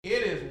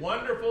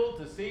wonderful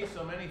to see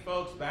so many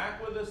folks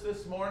back with us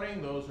this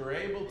morning. Those who are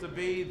able to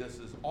be, this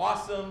is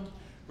awesome.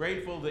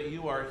 Grateful that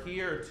you are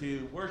here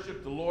to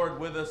worship the Lord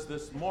with us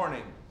this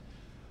morning.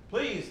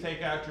 Please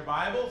take out your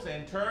Bibles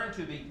and turn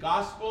to the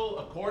Gospel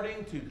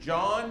according to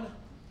John,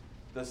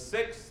 the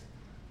 6th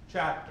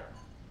chapter.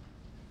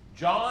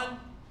 John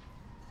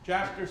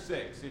chapter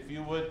 6, if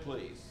you would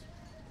please.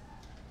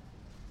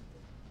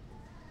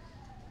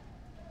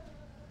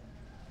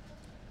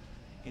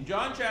 In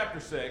John chapter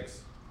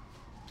 6,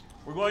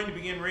 we're going to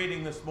begin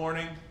reading this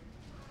morning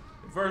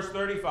at verse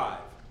 35.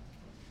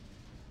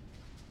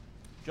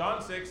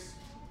 John 6,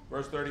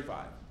 verse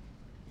 35.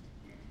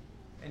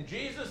 And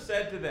Jesus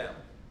said to them,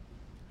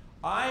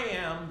 I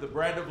am the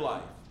bread of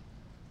life.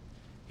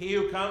 He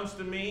who comes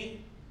to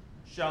me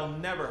shall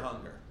never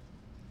hunger,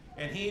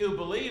 and he who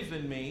believes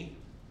in me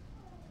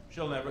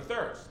shall never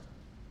thirst.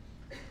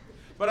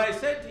 But I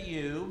said to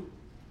you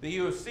that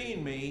you have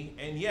seen me,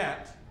 and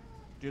yet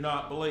do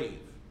not believe.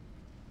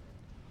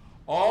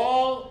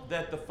 All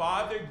that the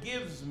Father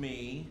gives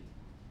me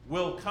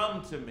will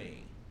come to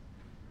me,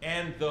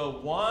 and the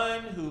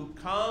one who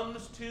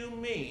comes to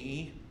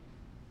me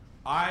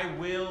I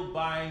will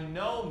by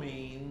no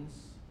means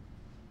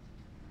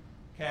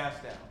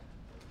cast out.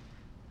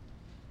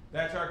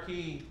 That's our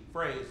key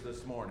phrase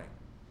this morning.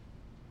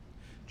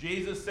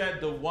 Jesus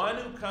said, the one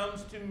who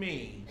comes to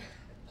me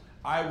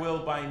I will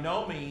by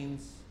no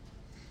means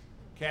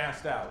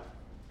cast out.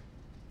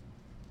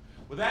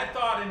 With that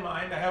thought in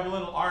mind, I have a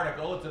little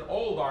article. It's an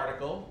old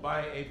article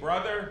by a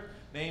brother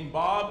named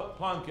Bob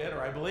Plunkett,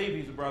 or I believe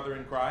he's a brother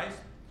in Christ,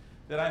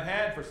 that I've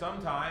had for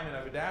some time, and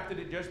I've adapted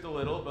it just a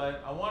little,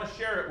 but I want to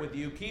share it with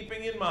you,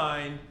 keeping in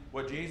mind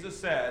what Jesus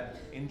said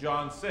in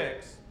John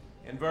 6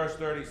 in verse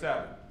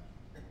 37.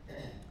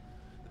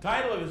 The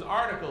title of his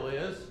article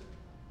is,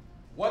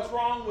 What's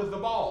Wrong with the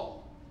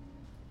Ball?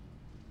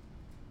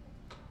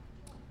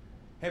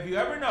 Have you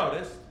ever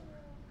noticed,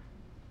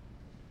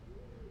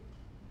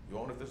 you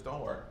won't if this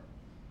don't work.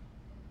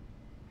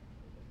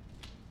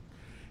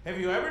 Have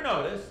you ever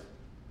noticed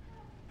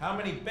how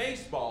many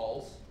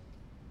baseballs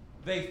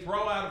they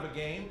throw out of a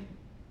game?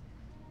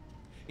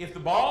 If the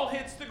ball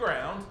hits the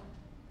ground,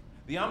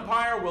 the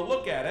umpire will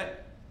look at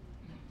it,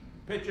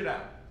 pitch it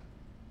out.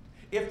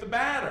 If the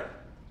batter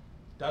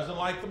doesn't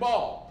like the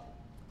ball,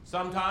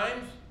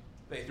 sometimes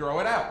they throw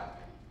it out.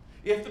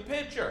 If the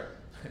pitcher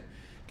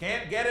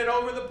can't get it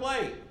over the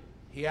plate,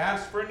 he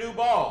asks for a new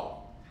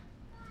ball.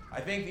 I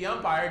think the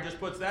umpire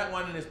just puts that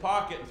one in his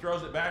pocket and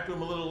throws it back to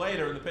him a little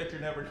later, and the pitcher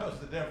never knows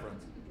the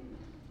difference.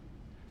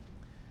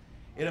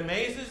 It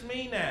amazes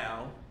me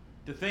now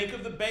to think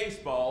of the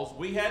baseballs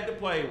we had to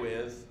play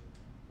with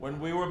when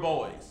we were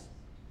boys.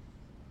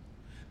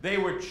 They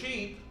were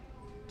cheap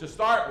to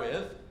start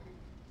with,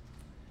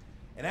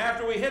 and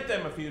after we hit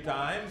them a few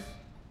times,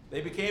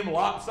 they became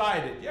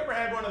lopsided. You ever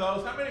had one of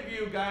those? How many of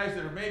you guys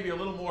that are maybe a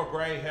little more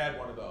gray had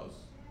one of those?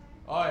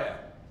 Oh yeah.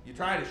 You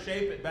try to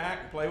shape it back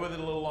and play with it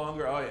a little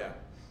longer. Oh, yeah.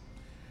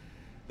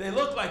 They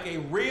looked like a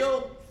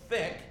real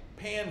thick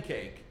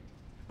pancake,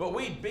 but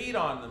we'd beat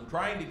on them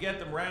trying to get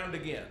them round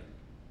again.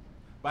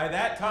 By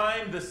that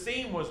time, the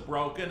seam was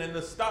broken and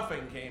the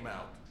stuffing came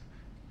out.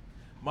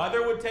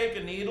 Mother would take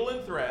a needle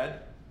and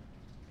thread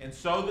and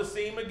sew the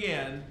seam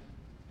again,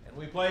 and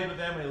we played with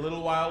them a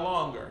little while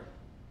longer.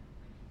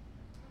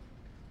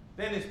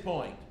 Then his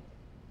point.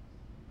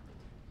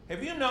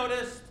 Have you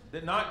noticed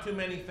that not too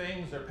many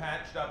things are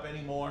patched up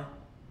anymore?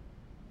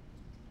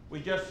 We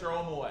just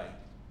throw them away.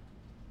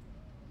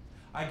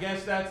 I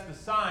guess that's the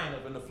sign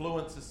of an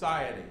affluent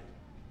society.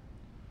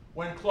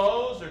 When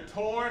clothes are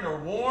torn or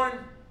worn,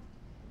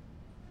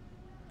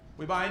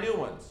 we buy new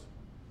ones.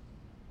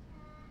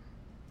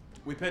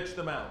 We pitch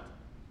them out.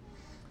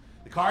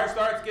 The car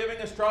starts giving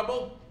us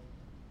trouble,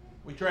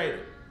 we trade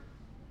it.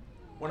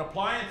 When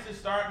appliances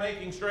start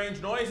making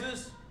strange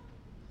noises,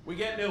 we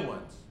get new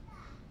ones.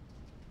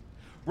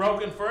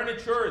 Broken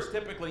furniture is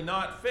typically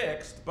not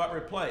fixed, but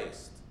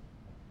replaced.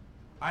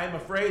 I am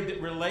afraid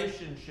that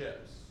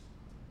relationships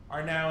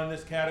are now in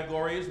this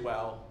category as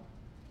well.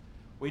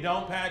 We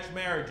don't patch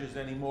marriages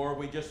anymore.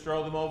 We just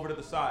throw them over to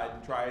the side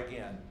and try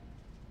again.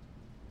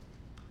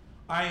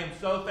 I am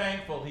so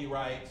thankful, he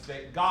writes,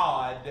 that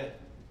God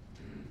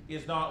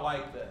is not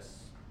like this.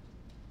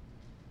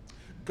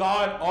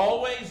 God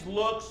always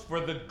looks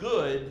for the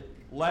good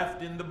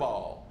left in the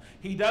ball.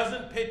 He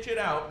doesn't pitch it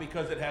out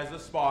because it has a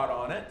spot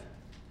on it.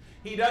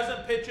 He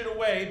doesn't pitch it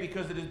away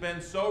because it has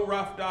been so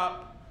roughed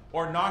up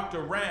or knocked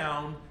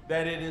around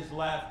that it is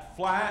left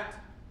flat,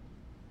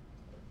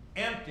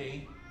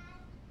 empty,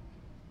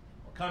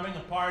 or coming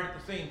apart at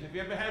the seams. Have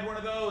you ever had one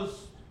of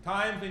those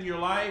times in your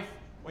life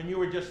when you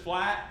were just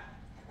flat?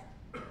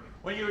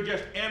 When you were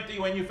just empty,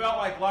 when you felt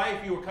like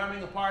life, you were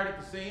coming apart at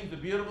the seams? The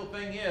beautiful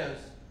thing is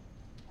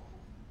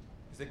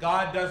that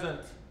God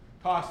doesn't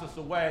toss us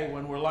away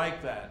when we're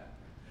like that.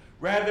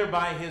 Rather,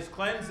 by his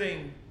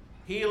cleansing,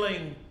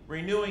 healing,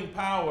 renewing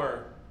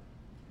power,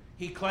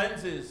 he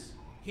cleanses,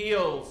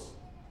 heals,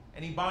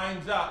 and he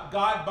binds up.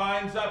 God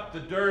binds up the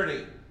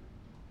dirty.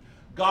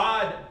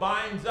 God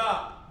binds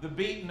up the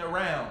beaten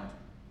around.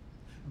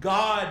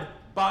 God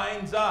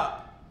binds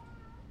up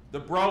the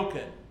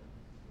broken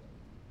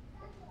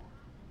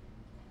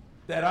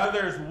that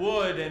others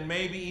would and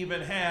maybe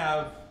even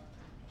have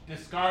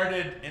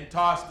discarded and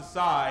tossed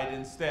aside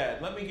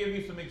instead. Let me give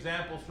you some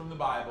examples from the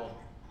Bible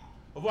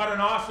of what an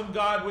awesome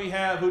God we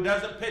have who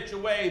doesn't pitch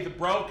away the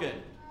broken,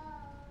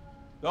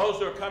 those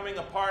who are coming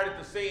apart at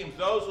the seams,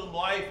 those whom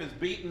life has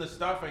beaten the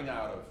stuffing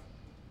out of.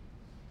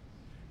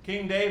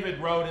 King David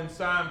wrote in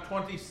Psalm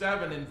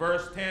 27 in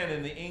verse 10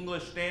 in the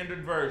English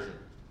Standard Version,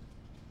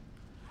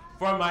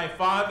 "For my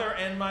father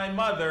and my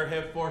mother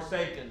have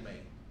forsaken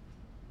me,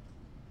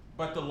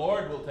 but the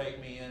Lord will take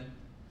me in."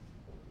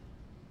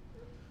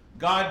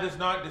 God does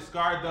not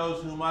discard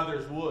those whom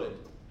others would.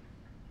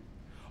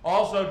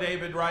 Also,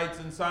 David writes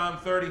in Psalm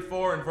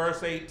 34 and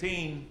verse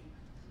 18,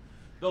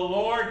 "The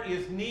Lord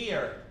is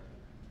near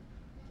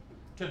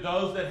to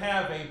those that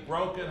have a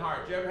broken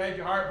heart." You ever had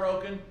your heart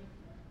broken?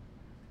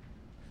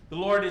 The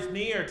Lord is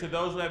near to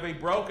those who have a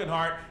broken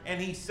heart, and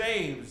he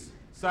saves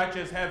such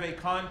as have a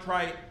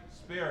contrite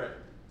spirit.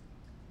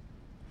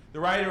 The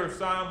writer of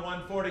Psalm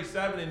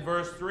 147 in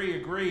verse 3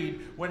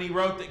 agreed when he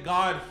wrote that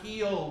God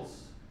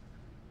heals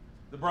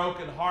the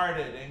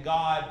brokenhearted and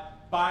God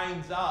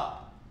binds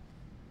up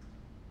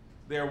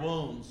their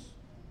wounds.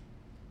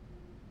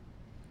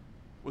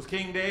 Was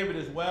King David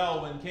as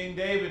well. When King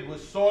David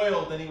was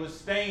soiled and he was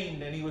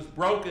stained and he was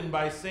broken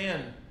by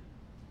sin,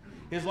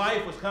 his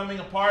life was coming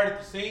apart at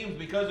the seams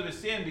because of his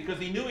sin, because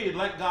he knew he had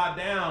let God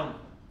down.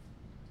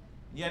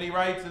 Yet he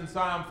writes in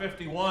Psalm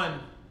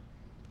 51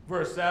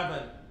 verse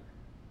 7,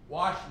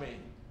 "Wash me,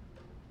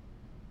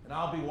 and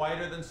I'll be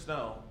whiter than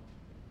snow."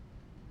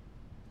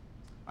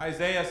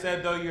 Isaiah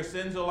said, "Though your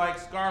sins are like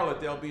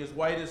scarlet, they'll be as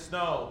white as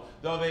snow.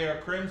 Though they are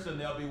crimson,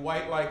 they'll be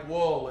white like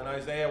wool," in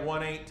Isaiah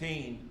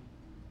 1:18.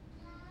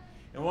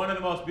 And one of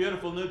the most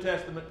beautiful New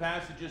Testament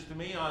passages to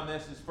me on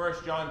this is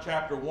 1 John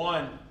chapter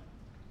 1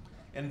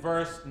 and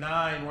verse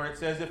 9, where it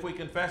says, "If we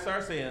confess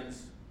our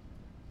sins,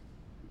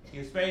 he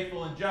is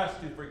faithful and just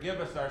to forgive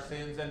us our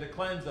sins and to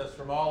cleanse us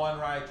from all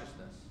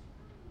unrighteousness."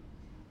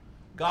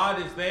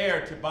 God is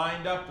there to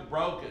bind up the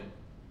broken,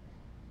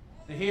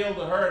 to heal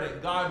the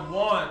hurting. God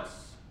wants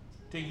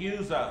to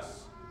use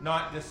us,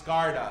 not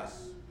discard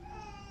us.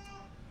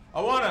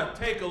 I want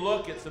to take a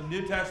look at some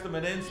New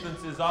Testament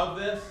instances of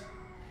this,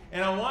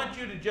 and I want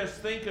you to just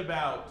think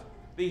about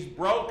these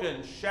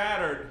broken,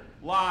 shattered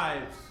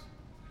lives,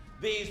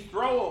 these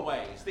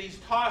throwaways, these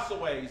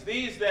tossaways,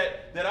 these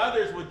that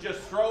others would just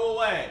throw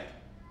away.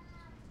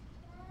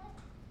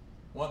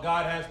 What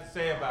God has to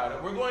say about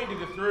it. We're going to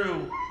go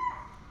through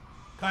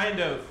kind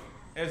of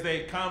as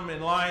they come in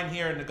line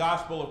here in the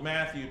Gospel of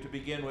Matthew to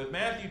begin with.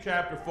 Matthew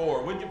chapter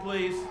 4, would you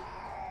please?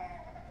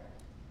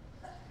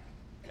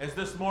 As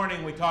this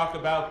morning we talk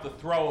about the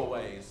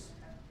throwaways.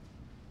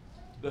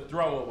 The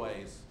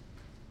throwaways.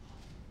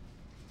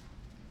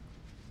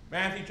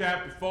 Matthew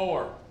chapter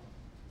 4,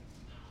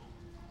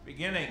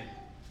 beginning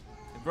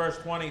in verse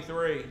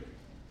 23.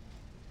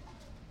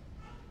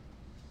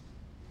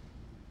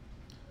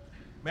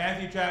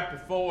 Matthew chapter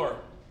 4,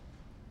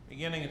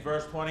 beginning at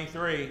verse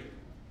 23.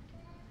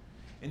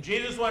 "And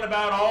Jesus went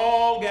about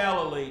all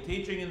Galilee,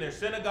 teaching in their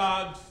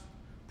synagogues,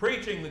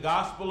 preaching the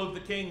gospel of the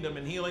kingdom,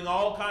 and healing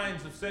all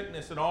kinds of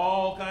sickness and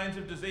all kinds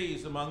of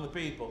disease among the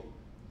people.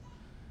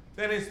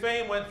 Then his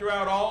fame went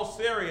throughout all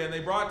Syria, and they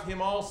brought to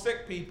him all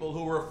sick people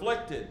who were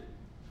afflicted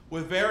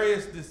with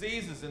various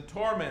diseases and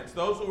torments,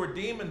 those who were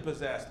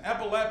demon-possessed,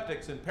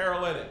 epileptics, and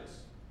paralytics.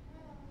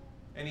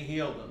 And he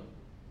healed them."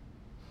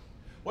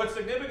 What's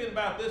significant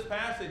about this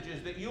passage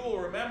is that you will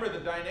remember the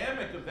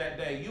dynamic of that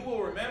day. You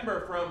will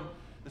remember from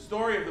the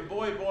story of the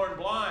boy born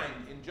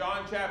blind in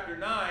John chapter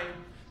 9,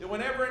 that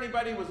whenever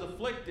anybody was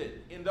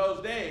afflicted in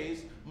those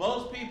days,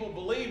 most people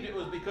believed it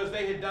was because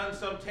they had done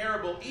some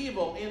terrible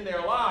evil in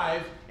their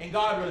lives and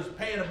God was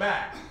paying them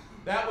back.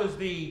 That was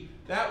the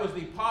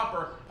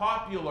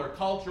popular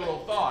cultural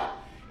thought.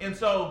 And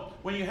so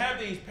when you have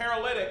these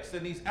paralytics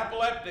and these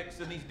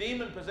epileptics and these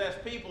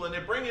demon-possessed people and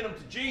they're bringing them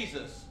to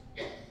Jesus,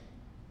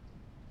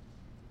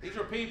 these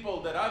are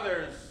people that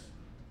others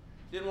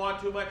didn't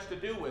want too much to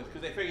do with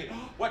because they figured,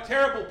 oh, what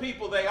terrible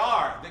people they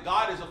are, that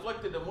God has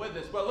afflicted them with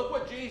this. But look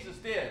what Jesus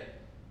did.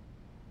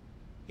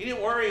 He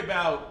didn't worry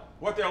about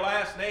what their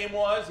last name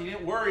was. He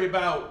didn't worry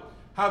about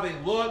how they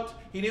looked.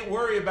 He didn't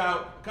worry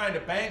about what kind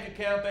of bank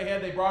account they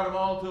had. They brought them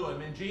all to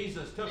him. And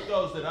Jesus took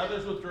those that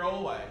others would throw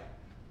away.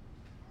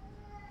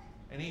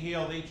 And he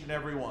healed each and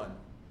every one.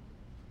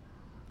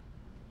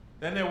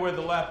 Then there were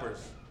the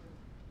lepers.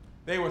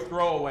 They were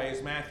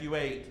throwaways, Matthew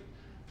 8.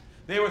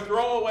 They were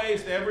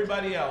throwaways to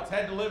everybody else,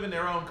 had to live in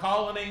their own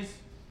colonies.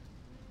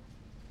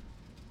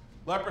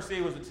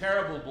 Leprosy was a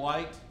terrible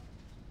blight.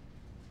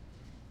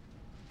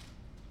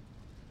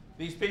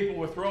 These people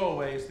were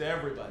throwaways to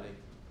everybody,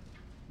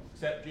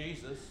 except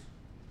Jesus.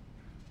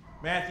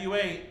 Matthew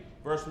 8,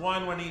 verse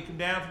 1, when he came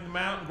down from the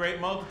mountain, great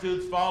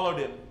multitudes followed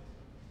him.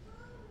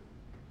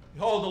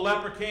 Behold, the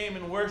leper came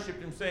and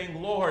worshipped him, saying,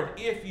 Lord,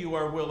 if you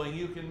are willing,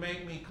 you can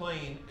make me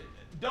clean.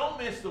 Don't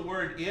miss the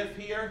word if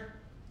here.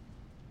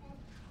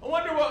 I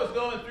wonder what was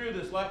going through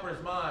this this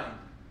leper's mind?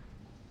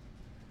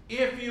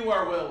 If you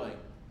are willing.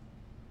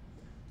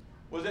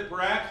 Was it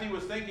perhaps he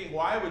was thinking,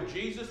 why would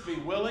Jesus be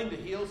willing to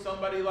heal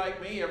somebody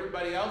like me?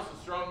 Everybody else has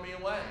thrown me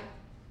away.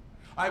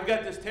 I've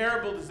got this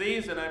terrible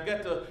disease, and I've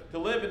got to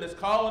live in this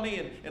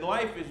colony, and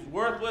life is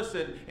worthless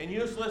and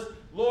useless.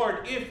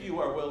 Lord, if you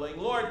are willing.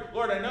 Lord,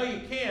 I know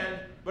you can,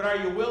 but are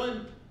you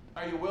willing?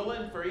 Are you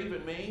willing for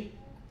even me?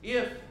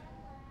 If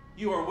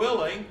you are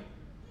willing,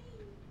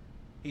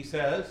 he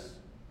says.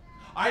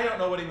 I don't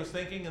know what he was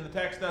thinking, and the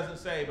text doesn't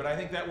say, but I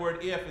think that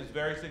word if is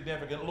very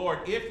significant. Lord,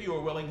 if you are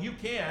willing, you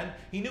can.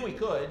 He knew he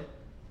could.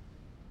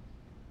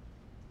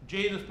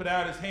 Jesus put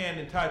out his hand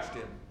and touched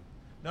him.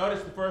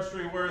 Notice the first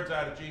three words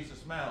out of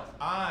Jesus' mouth.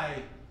 I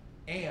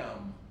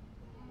am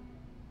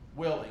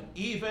willing,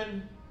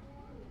 even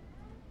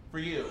for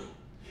you.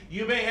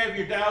 You may have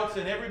your doubts,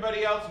 and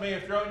everybody else may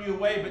have thrown you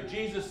away, but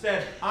Jesus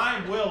said,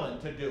 I'm willing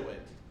to do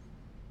it.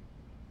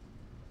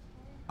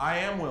 I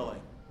am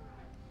willing.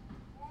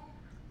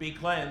 Be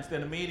cleansed,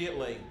 and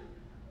immediately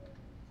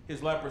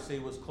his leprosy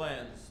was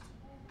cleansed.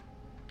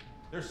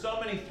 There's so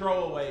many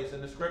throwaways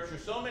in the Scripture,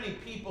 so many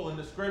people in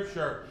the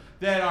Scripture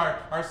that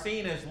are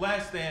seen as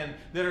less than,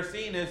 that are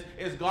seen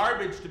as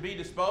garbage to be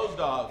disposed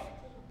of,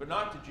 but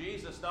not to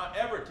Jesus, not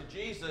ever to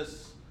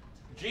Jesus.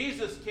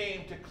 Jesus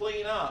came to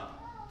clean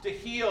up, to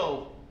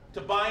heal,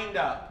 to bind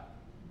up,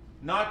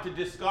 not to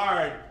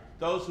discard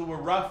those who were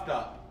roughed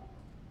up,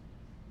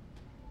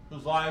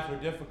 whose lives were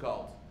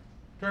difficult.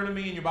 Turn to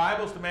me in your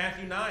Bibles to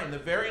Matthew 9, the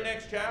very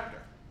next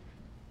chapter.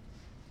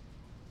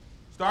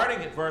 Starting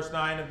at verse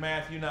 9 of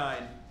Matthew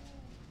 9.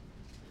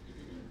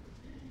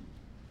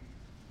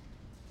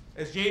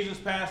 As Jesus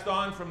passed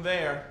on from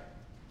there,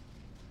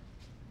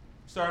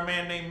 he saw a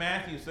man named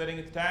Matthew sitting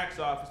at the tax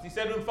office. He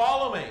said to him,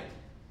 follow me.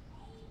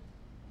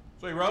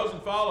 So he rose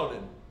and followed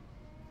him.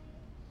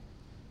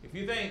 If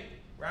you think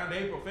around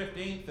April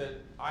 15th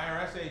that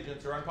IRS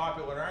agents are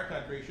unpopular in our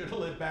country, you should have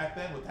lived back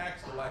then with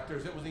tax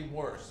collectors. It was even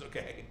worse,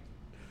 okay?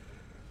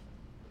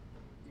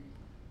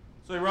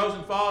 So he rose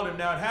and followed him.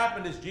 Now it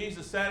happened as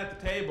Jesus sat at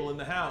the table in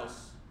the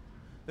house,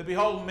 that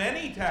behold,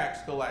 many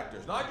tax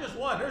collectors, not just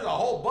one, there's a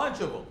whole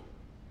bunch of them,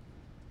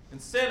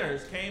 and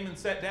sinners came and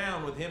sat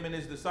down with him and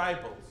his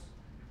disciples.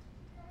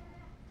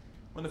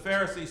 When the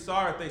Pharisees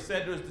saw it, they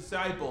said to his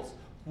disciples,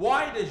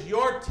 why does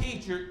your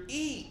teacher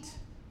eat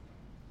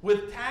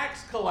with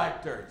tax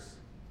collectors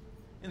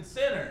and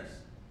sinners?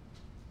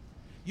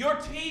 Your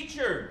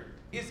teacher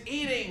is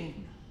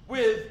eating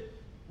with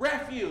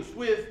refuse,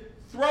 with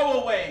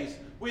throwaways,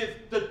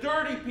 with the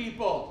dirty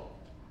people.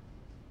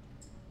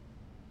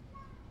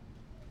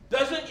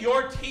 Doesn't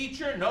your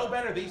teacher know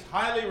better, these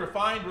highly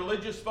refined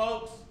religious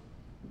folks?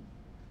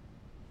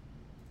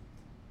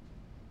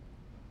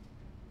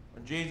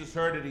 When Jesus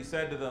heard it, he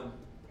said to them,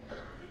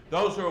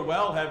 those who are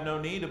well have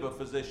no need of a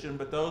physician,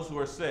 but those who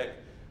are sick.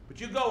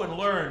 But you go and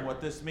learn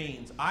what this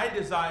means. I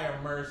desire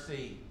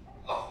mercy.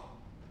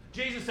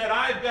 Jesus said,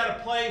 I've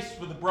got a place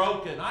for the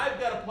broken. I've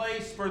got a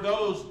place for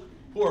those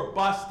who are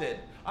busted.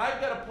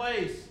 I've got a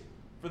place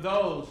for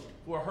those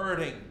who are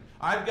hurting.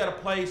 I've got a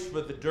place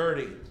for the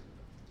dirty.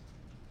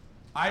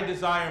 I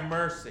desire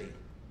mercy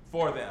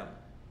for them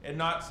and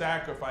not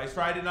sacrifice.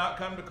 For I did not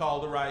come to call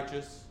the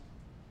righteous,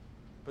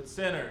 but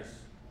sinners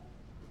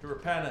to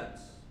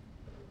repentance.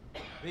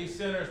 These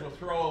sinners were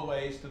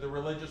throwaways to the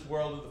religious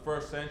world of the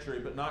first century,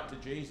 but not to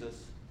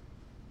Jesus.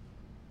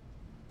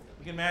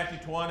 Look in Matthew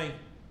 20.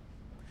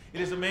 It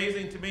is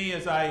amazing to me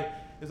as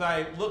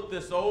I looked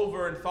this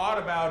over and thought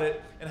about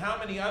it, and how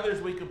many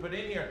others we could put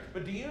in here.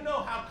 But do you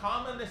know how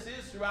common this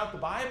is throughout the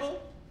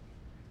Bible?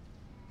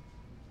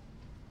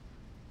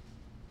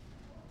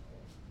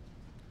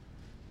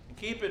 And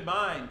keep in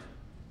mind,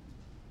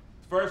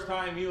 the first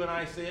time you and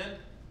I sinned,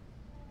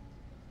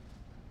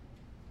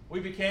 we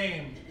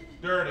became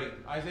dirty.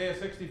 Isaiah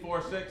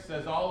 64:6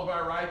 says, all of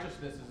our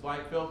righteousness is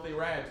like filthy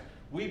rags.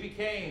 We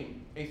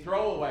became a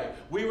throwaway.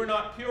 We were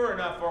not pure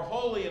enough or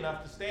holy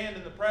enough to stand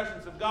in the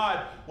presence of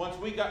God once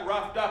we got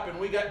roughed up and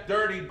we got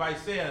dirtied by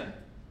sin.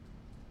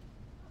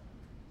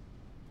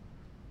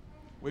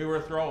 We were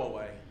a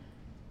throwaway.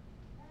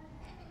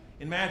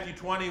 In Matthew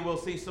 20, we'll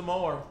see some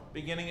more,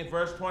 beginning at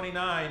verse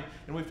 29.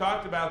 And we've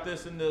talked about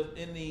this in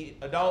the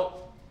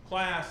adult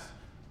class.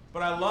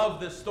 But I love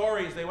this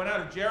story. As they went out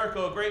of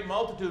Jericho, a great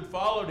multitude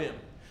followed him.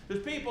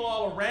 There's people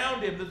all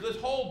around him. There's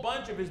this whole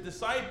bunch of his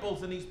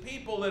disciples and these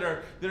people that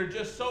are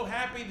just so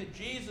happy that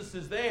Jesus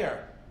is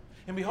there.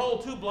 And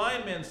behold, two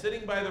blind men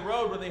sitting by the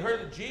road, when they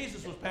heard that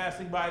Jesus was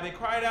passing by, they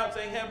cried out,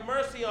 saying, have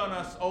mercy on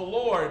us, O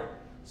Lord,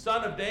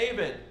 Son of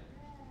David.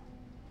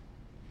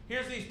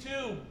 Here's these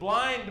two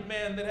blind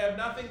men that have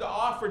nothing to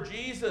offer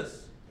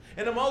Jesus.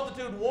 And the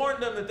multitude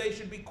warned them that they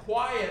should be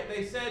quiet.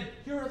 They said,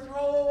 you're a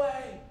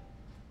throwaway.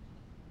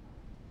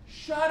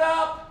 Shut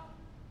up.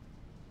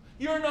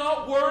 You're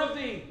not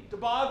worthy to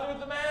bother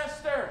the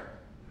master.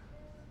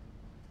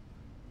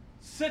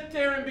 Sit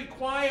there and be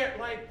quiet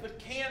like the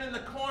can in the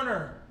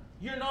corner.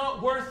 You're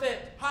not worth it.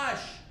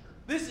 Hush.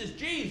 This is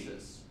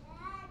Jesus.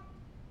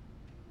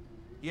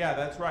 Yeah,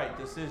 that's right.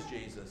 This is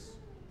Jesus.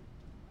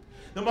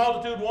 The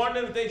multitude warned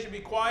them that they should be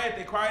quiet.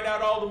 They cried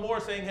out all the more,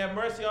 saying, "Have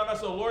mercy on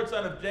us, O Lord,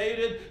 Son of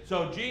David."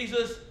 So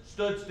Jesus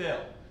stood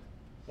still.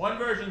 One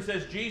version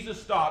says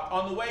Jesus stopped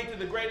on the way to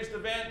the greatest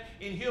event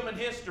in human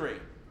history.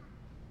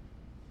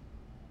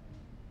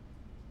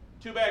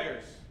 Two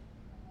beggars.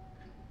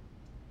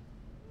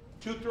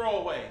 Two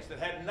throwaways that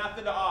had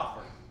nothing to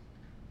offer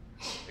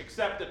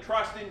except the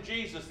trust in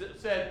Jesus that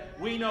said,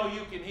 "We know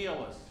you can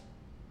heal us."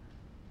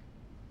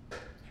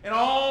 And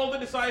all the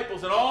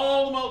disciples and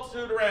all the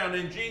multitude around,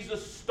 and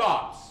Jesus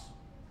stops.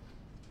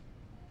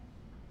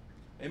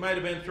 They might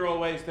have been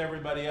throwaways to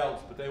everybody else,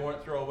 but they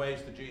weren't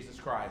throwaways to Jesus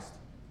Christ.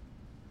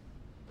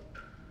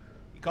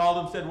 He called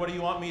them and said, "What do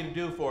you want me to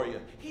do for you?"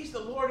 He's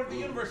the Lord of the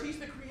universe. He's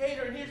the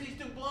creator. And here's these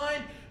two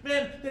blind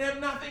men that have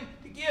nothing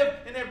to give.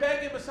 And they're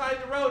begging beside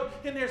the road.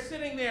 And they're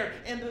sitting there.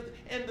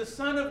 And the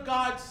Son of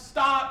God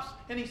stops.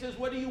 And he says,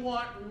 "What do you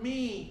want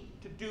me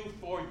to do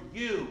for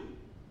you?"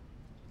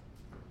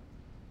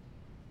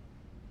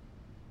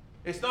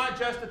 It's not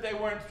just that they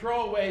weren't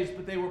throwaways,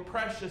 but they were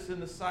precious in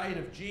the sight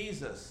of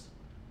Jesus.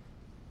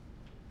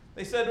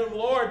 They said to him,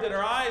 "Lord, that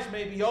our eyes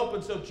may be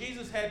open." So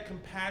Jesus had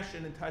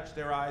compassion and touched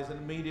their eyes, and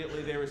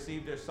immediately they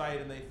received their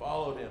sight and they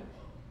followed him.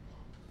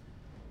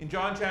 In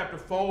John chapter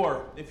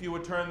 4, if you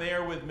would turn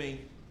there with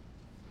me.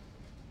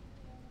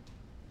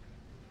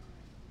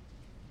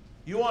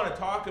 You want to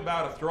talk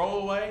about a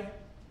throwaway?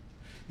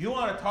 You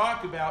want to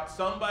talk about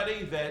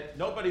somebody that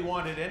nobody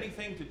wanted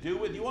anything to do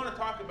with? You want to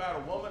talk about a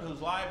woman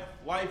whose life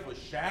was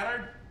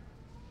shattered?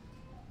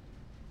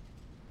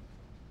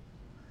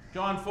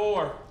 John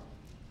 4,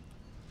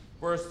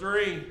 verse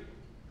 3.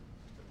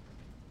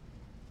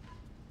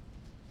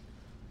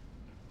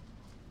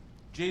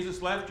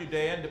 Jesus left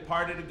Judea and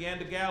departed again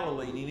to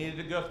Galilee, and he needed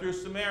to go through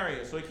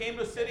Samaria. So he came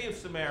to the city of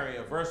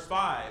Samaria, verse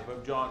 5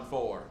 of John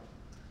 4.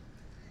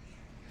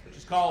 Which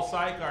is called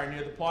Sychar,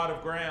 near the plot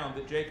of ground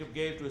that Jacob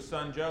gave to his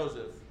son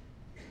Joseph.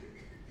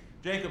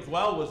 Jacob's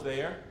well was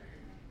there.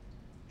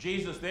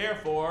 Jesus,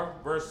 therefore,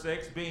 verse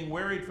 6, being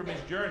wearied from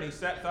his journey,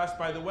 sat thus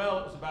by the well.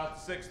 It was about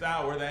the 6th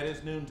hour, that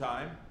is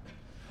noontime.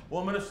 A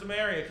woman of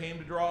Samaria came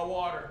to draw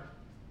water.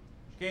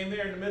 She came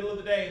there in the middle of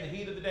the day, in the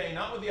heat of the day,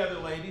 not with the other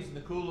ladies in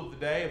the cool of the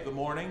day, of the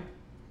morning.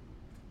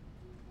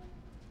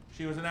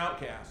 She was an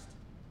outcast.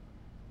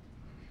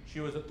 She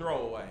was a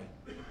throwaway.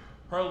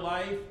 Her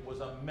life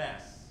was a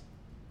mess.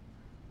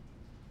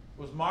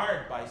 Was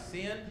marred by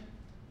sin.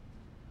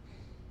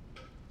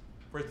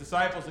 For his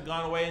disciples had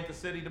gone away into the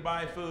city to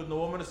buy food, and the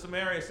woman of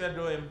Samaria said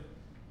to him,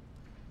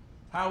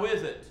 "How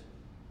is it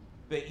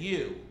that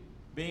you,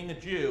 being a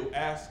Jew,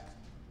 ask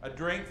a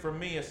drink from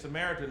me, a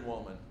Samaritan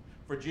woman?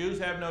 For Jews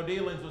have no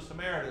dealings with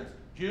Samaritans."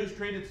 Jews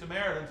treated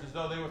Samaritans as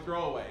though they were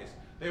throwaways.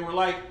 They were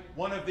like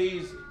one of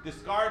these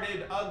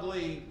discarded,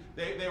 ugly,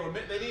 they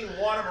didn't even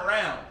want them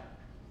around.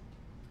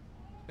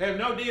 They have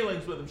no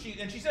dealings with them.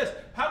 She says,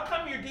 "How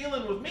come you're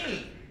dealing with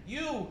me?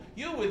 You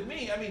with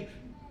me?" I mean,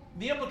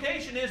 the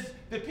implication is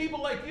that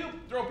people like you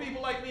throw people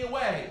like me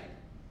away.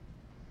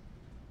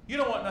 You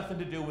don't want nothing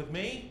to do with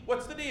me.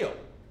 What's the deal?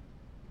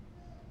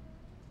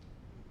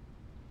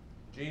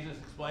 Jesus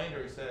explained to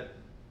her, he said,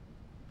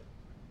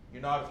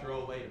 "You're not a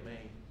throwaway to me."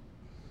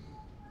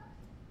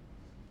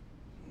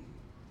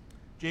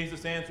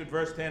 Jesus answered,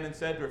 verse 10, and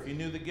said to her, "If you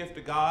knew the gift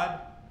of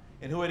God,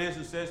 and who it is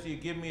who says to you,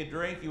 'Give me a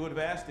drink,' you would have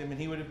asked him, and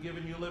he would have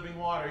given you living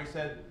water." He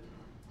said,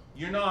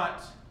 "You're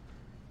not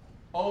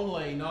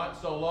only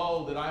not so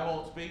low that I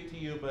won't speak to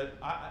you, but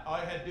all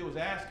I had to do was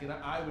ask, and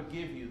I would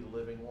give you the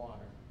living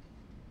water.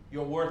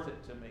 You're worth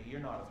it to me.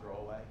 You're not a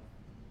throwaway."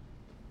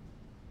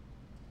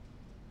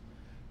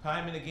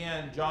 Time and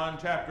again, John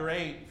chapter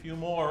 8, a few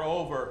more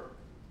over.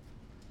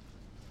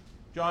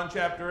 John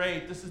chapter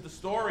 8, this is the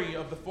story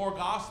of the four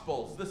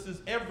Gospels. This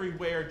is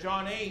everywhere.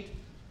 John 8,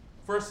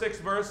 first 6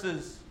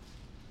 verses.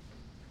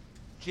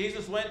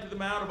 Jesus went to the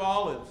Mount of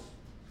Olives.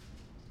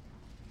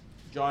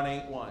 John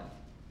 8:1.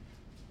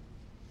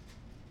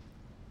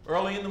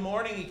 Early in the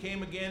morning, he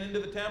came again into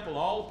the temple.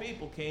 All the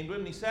people came to him,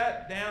 and he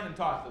sat down and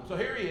taught them. So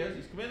here he is.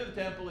 He's come into the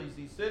temple.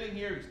 He's sitting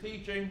here. He's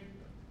teaching.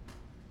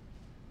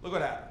 Look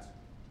what happens.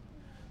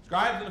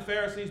 Scribes and the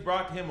Pharisees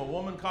brought to him a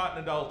woman caught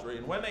in adultery.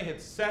 And when they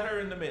had set her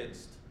in the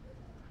midst,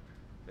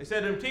 they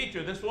said to him,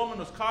 "Teacher, this woman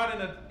was caught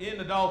in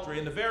adultery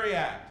in the very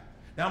act.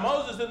 Now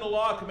Moses in the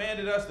law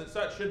commanded us that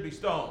such should be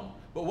stoned.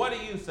 But what do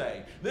you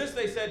say?" This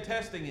they said,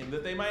 testing him,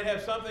 that they might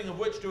have something of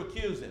which to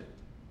accuse him.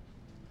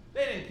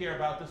 They didn't care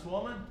about this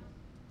woman.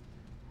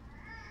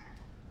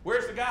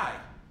 Where's the guy?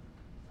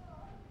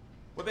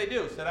 What'd they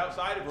do? Sit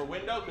outside of her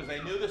window because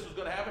they knew this was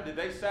going to happen? Did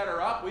they set her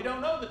up? We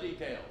don't know the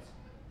details.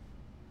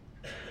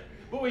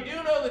 But we do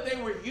know that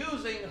they were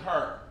using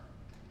her.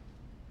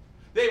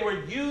 They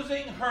were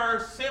using her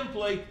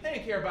simply. They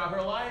didn't care about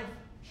her life.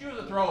 She was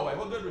a throwaway.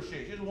 What good was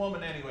she? She was a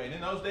woman anyway. And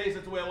in those days,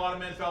 that's the way a lot of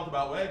men felt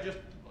about, well,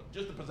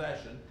 just a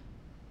possession.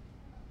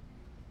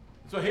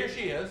 So here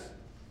she is.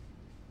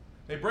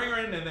 They bring her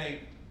in, and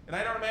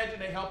I don't imagine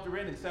they helped her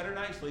in and set her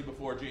nicely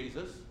before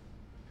Jesus.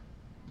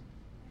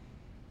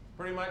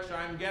 Pretty much,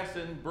 I'm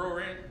guessing,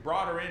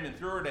 brought her in and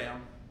threw her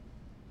down.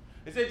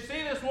 They said,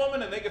 see this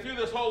woman, and they go through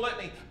this whole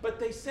litany. But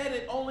they said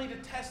it only to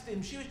test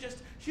him. She was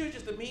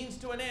just a means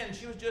to an end.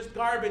 She was just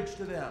garbage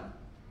to them.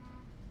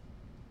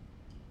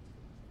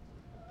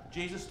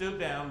 Jesus stooped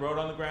down, wrote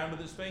on the ground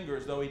with his finger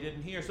as though he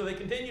didn't hear. So they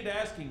continued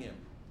asking him.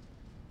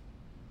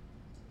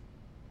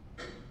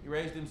 He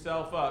raised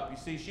himself up. You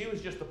see, she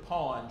was just a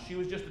pawn. She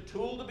was just a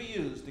tool to be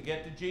used to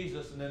get to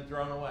Jesus and then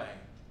thrown away.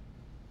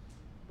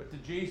 But to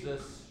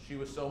Jesus, she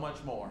was so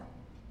much more.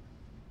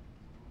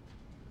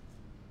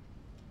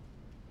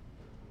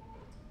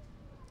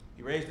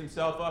 He raised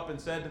himself up and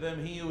said to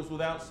them, he who is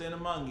without sin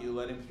among you,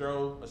 let him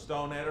throw a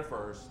stone at her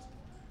first.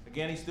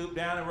 Again he stooped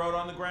down and wrote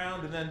on the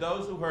ground, and then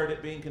those who heard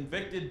it, being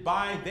convicted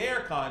by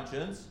their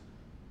conscience,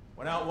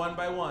 went out one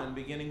by one,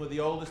 beginning with the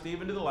oldest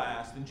even to the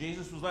last. And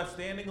Jesus was left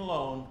standing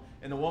alone,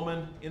 and the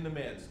woman in the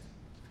midst.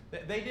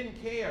 They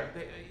didn't care.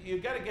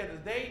 You've got to get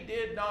it. They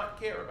did not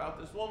care about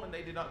this woman.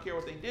 They did not care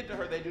what they did to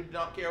her. They did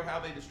not care how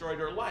they destroyed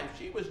her life.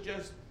 She was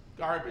just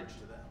garbage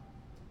to them.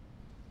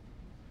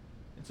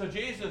 And so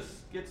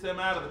Jesus gets them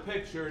out of the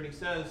picture, and he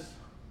says,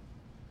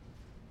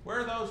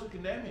 where are those who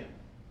condemn you?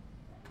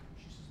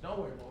 She says,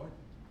 nowhere, Lord.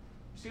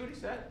 You see what he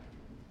said?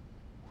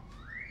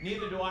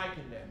 Neither do I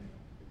condemn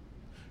you.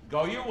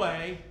 Go your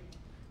way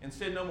and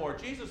sin no more.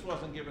 Jesus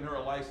wasn't giving her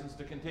a license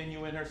to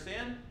continue in her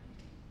sin.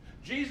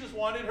 Jesus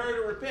wanted her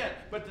to repent.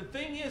 But the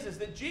thing is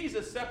that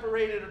Jesus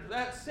separated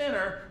that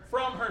sinner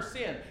from her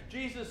sin.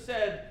 Jesus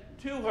said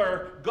to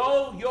her,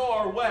 go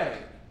your way.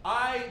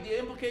 The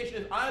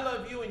implication is, I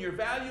love you and you're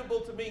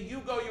valuable to me. You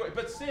go your way.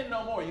 But sin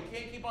no more. You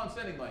can't keep on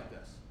sinning like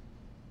this.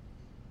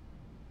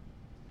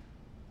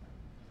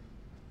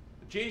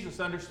 But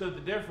Jesus understood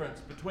the difference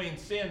between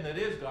sin that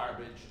is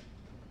garbage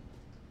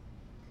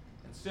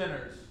and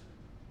sinners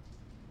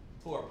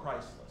who are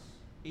priceless,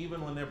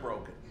 even when they're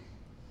broken.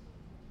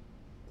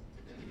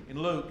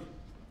 In Luke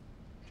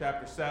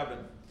chapter 7,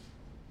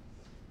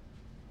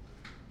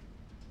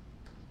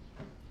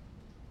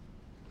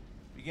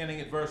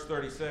 beginning at verse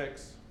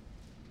 36,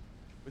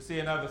 we see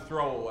another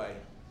throwaway.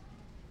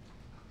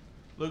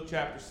 Luke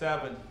chapter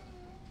 7,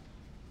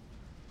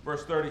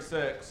 verse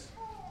 36.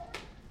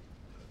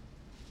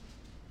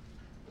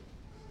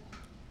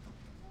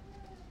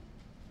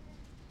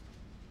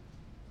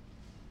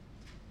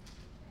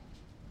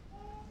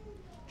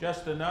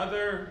 Just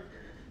another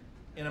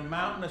in a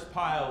mountainous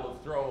pile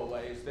of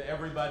throwaways to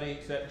everybody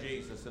except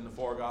Jesus in the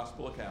four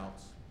gospel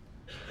accounts.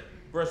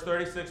 Verse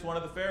 36, one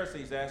of the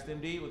Pharisees asked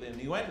him to eat with him.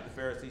 He went to the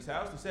Pharisee's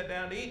house and sat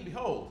down to eat, and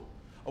behold,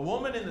 a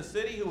woman in the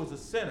city who was a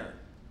sinner,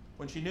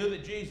 when she knew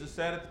that Jesus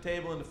sat at the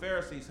table in the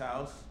Pharisee's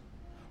house,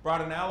 brought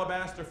an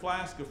alabaster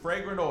flask of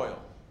fragrant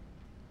oil.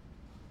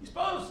 You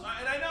suppose,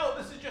 and I know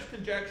this is just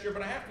conjecture,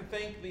 but I have to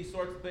think these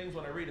sorts of things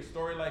when I read a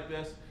story like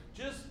this.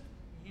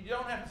 You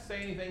don't have to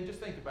say anything, just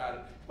think about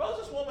it.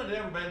 Suppose this woman had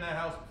ever been in that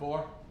house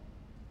before?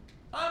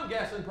 I'm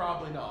guessing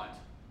probably not.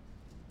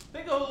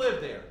 Think of who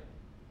lived there.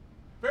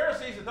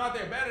 Pharisees that thought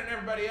they were better than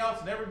everybody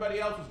else, and everybody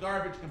else was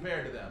garbage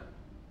compared to them.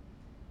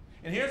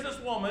 And here's this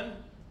woman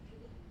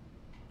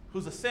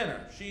who's a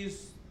sinner.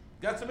 She's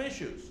got some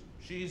issues.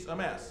 She's a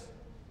mess.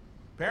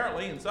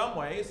 Apparently, in some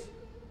ways.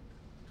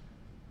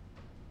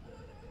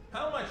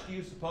 How much do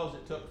you suppose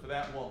it took for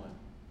that woman?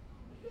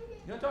 You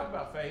want to talk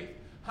about faith?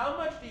 How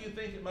much do you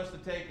think it must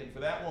have taken for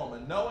that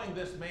woman, knowing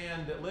this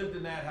man that lived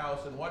in that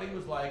house and what he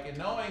was like, and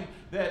knowing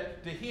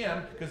that to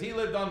him, because he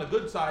lived on the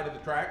good side of the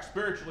track,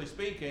 spiritually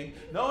speaking,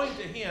 knowing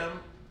to him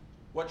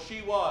what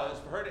she was,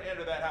 for her to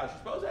enter that house? You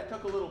suppose that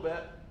took a little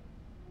bit?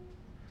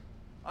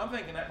 I'm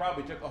thinking that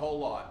probably took a whole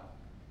lot.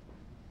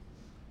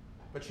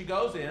 But she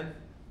goes in.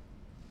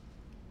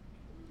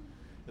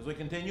 As we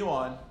continue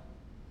on,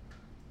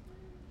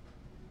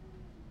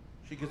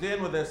 she goes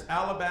in with this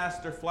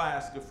alabaster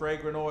flask of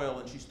fragrant oil,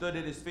 and she stood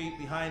at his feet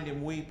behind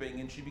him weeping,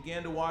 and she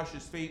began to wash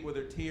his feet with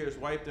her tears,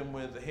 wiped them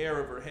with the hair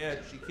of her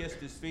head. She kissed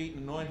his feet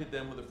and anointed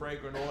them with the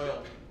fragrant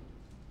oil.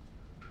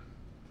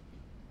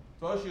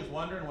 Suppose she was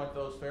wondering what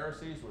those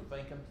Pharisees were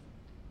thinking.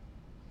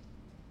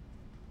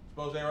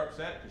 Suppose they were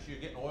upset because she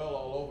was getting oil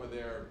all over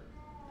their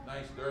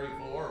nice dirty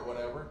floor or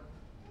whatever.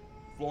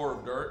 Floor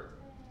of dirt.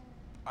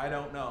 I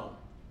don't know.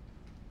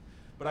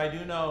 But I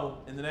do know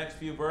in the next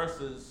few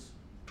verses,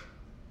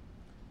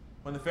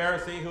 when the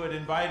Pharisee who had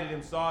invited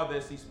him saw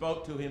this, he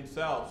spoke to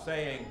himself,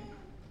 saying,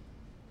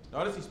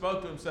 notice he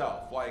spoke to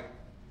himself, like,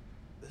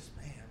 this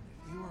man,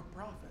 if he were a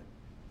prophet.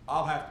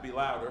 I'll have to be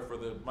louder for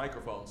the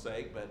microphone's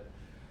sake, but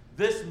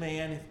this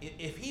man,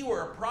 if he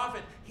were a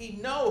prophet, he'd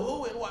know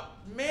who and what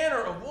manner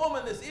of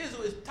woman this is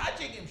who is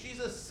touching him. She's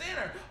a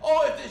sinner.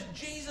 Oh, if this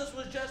Jesus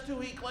was just who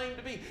he claimed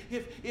to be.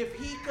 If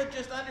he could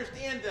just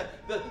understand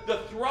the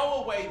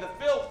throwaway, the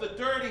filth, the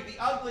dirty,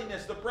 the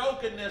ugliness, the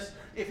brokenness,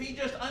 if he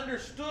just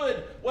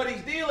understood what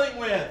he's dealing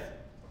with.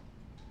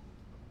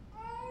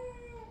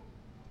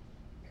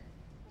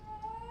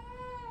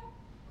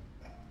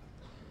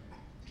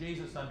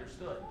 Jesus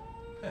understood.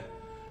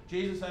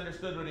 Jesus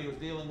understood what he was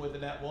dealing with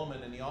in that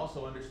woman, and he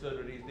also understood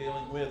what he's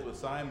dealing with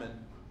Simon.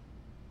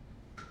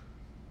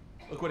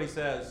 Look what he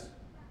says.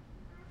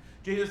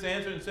 Jesus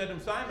answered and said to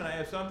him, Simon, I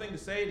have something to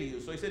say to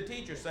you. So he said,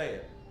 Teacher, say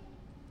it.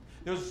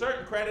 There was a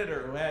certain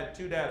creditor who had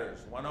 2 debtors.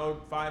 One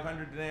owed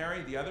 500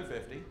 denarii, the other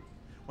 50.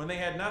 When they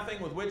had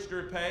nothing with which to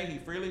repay, he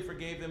freely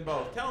forgave them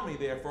both. Tell me,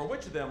 therefore,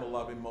 which of them will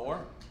love him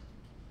more?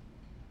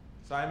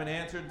 Simon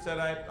answered and said,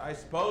 I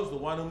suppose the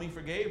one whom he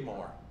forgave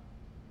more.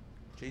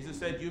 Jesus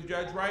said, you've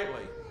judged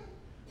rightly.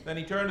 Then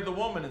he turned to the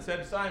woman and said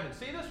to Simon,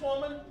 see this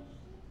woman?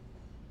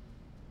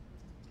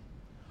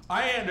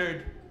 I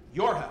entered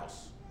your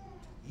house.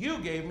 You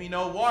gave me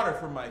no water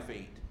for my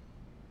feet,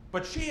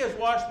 but she has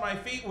washed my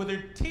feet with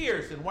her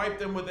tears and wiped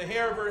them with the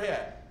hair of her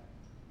head.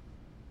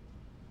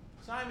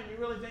 Simon, you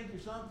really think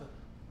you're something?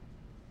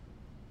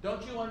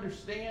 Don't you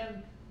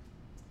understand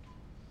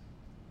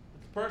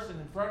that the person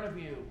in front of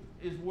you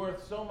is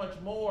worth so much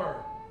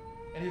more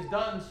and has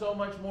done so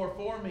much more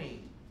for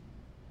me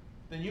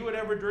than you would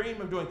ever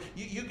dream of doing?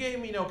 You gave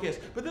me no kiss,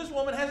 but this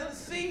woman hasn't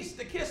ceased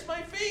to kiss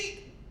my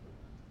feet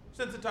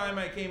since the time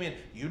I came in.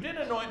 You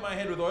didn't anoint my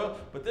head with oil,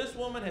 but this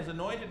woman has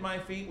anointed my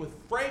feet with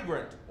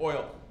fragrant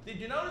oil. Did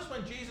you notice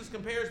when Jesus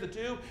compares the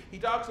two, he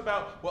talks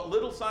about what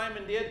little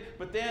Simon did,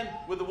 but then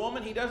with the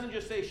woman, he doesn't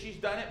just say she's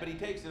done it, but he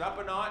takes it up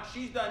a notch.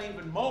 She's done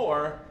even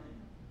more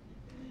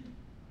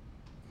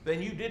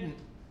than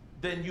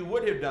you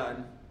would have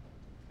done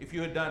if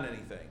you had done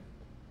anything.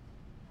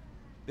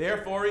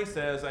 Therefore, he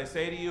says, I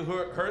say to you,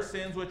 her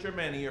sins, which are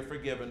many, are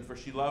forgiven, for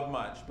she loved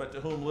much. But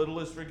to whom little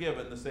is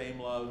forgiven, the same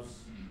loves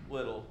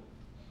little.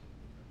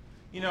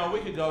 You know, we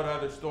could go to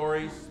other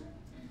stories.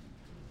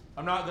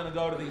 I'm not going to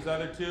go to these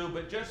other two,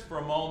 but just for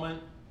a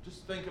moment,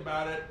 just think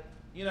about it.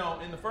 You know,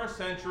 in the first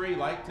century,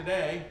 like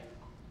today,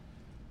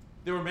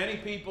 there were many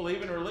people,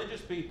 even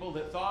religious people,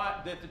 that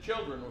thought that the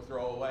children were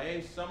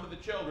throwaways. Some of the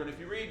children, if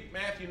you read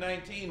Matthew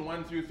 19,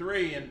 1 through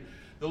 3, and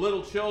the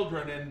little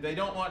children, and they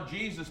don't want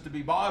Jesus to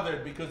be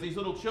bothered because these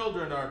little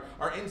children are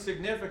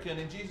insignificant.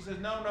 And Jesus says,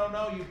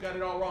 no, you've got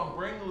it all wrong.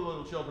 Bring the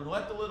little children.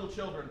 Let the little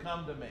children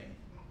come to me.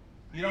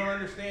 You don't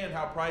understand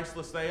how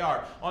priceless they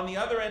are. On the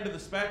other end of the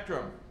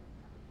spectrum,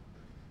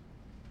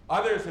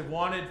 others have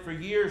wanted for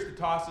years to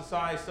toss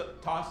aside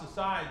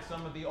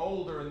some of the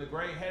older and the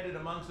gray-headed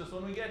amongst us.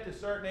 When we get to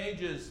certain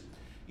ages,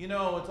 you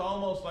know, it's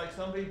almost like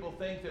some people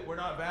think that we're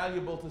not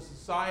valuable to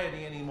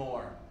society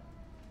anymore.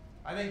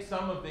 I think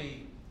some of the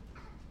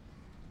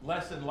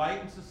less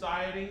enlightened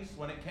societies,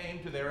 when it came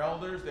to their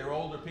elders, their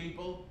older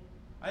people,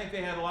 I think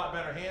they had a lot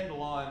better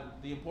handle on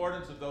the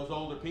importance of those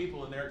older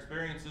people and their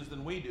experiences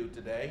than we do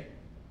today.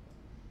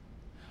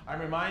 I'm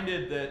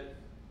reminded that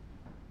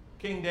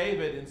King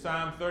David in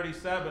Psalm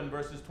 37,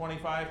 verses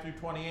 25 through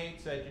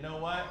 28 said, you know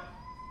what?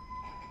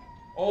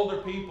 Older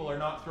people are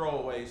not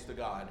throwaways to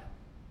God.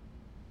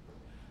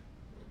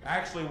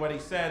 Actually, what he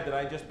said that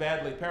I just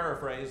badly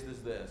paraphrased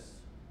is this: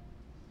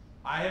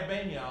 I have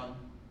been young,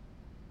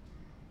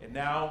 and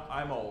now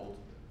I'm old.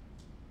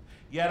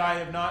 Yet I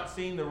have not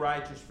seen the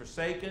righteous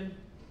forsaken,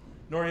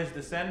 nor his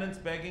descendants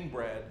begging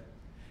bread.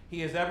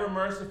 He is ever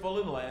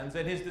merciful and lends,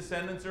 and his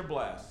descendants are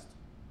blessed.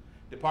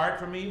 Depart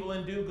from evil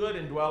and do good,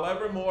 and dwell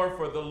evermore,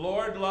 for the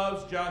Lord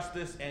loves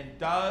justice and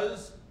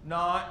does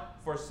not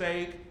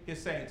forsake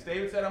his saints.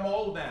 David said, I'm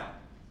old now.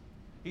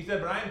 He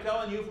said, but I am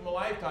telling you from a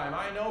lifetime.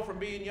 I know from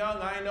being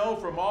young, I know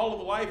from all of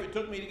the life it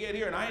took me to get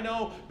here, and I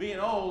know being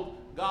old,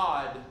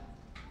 God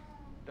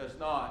does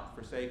not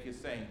forsake his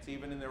saints,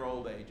 even in their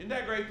old age. Isn't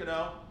that great to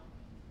know?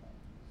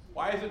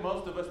 Why is it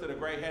most of us that are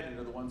gray-headed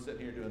are the ones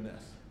sitting here doing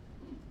this?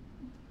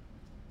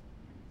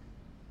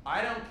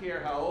 I don't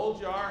care how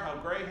old you are, how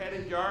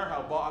gray-headed you are,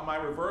 how my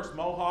reverse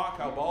mohawk,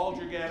 how bald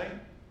you're getting.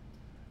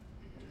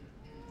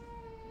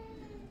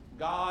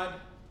 God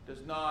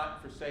does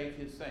not forsake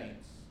his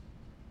saints.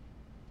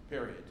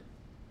 Period.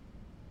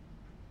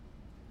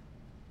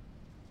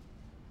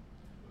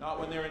 Not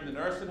when they're in the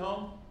nursing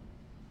home.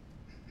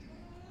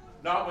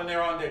 Not when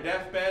they're on their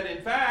deathbed.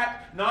 In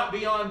fact, not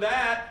beyond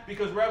that,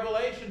 because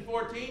Revelation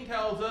 14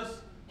 tells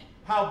us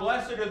how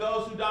blessed are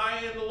those who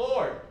die in the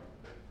Lord.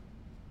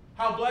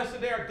 How blessed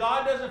they are.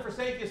 God doesn't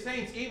forsake his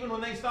saints even when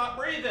they stop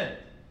breathing.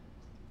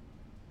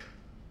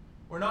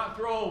 We're not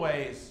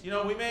throwaways. You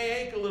know, we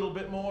may ache a little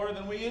bit more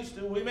than we used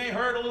to. We may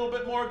hurt a little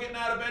bit more getting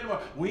out of bed.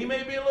 We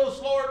may be a little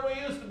slower than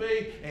we used to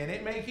be, and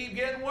it may keep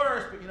getting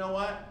worse, but you know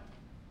what?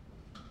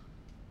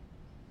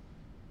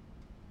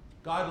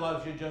 God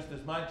loves you just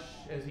as much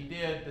as he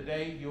did the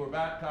day you were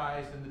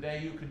baptized and the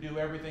day you could do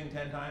everything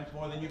 10 times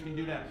more than you can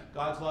do now.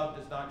 God's love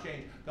does not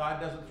change. God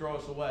doesn't throw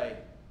us away.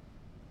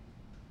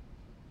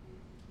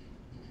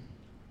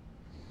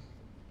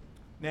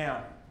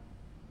 Now,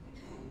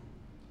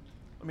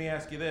 let me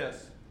ask you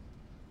this.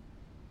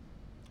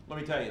 Let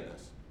me tell you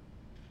this.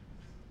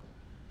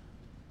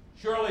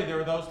 Surely there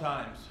are those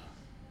times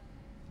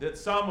that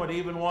some would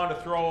even want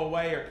to throw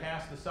away or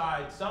cast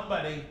aside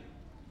somebody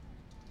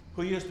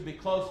who used to be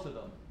close to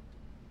them.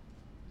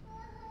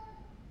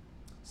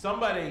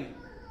 Somebody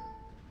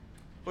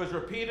who has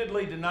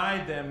repeatedly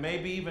denied them,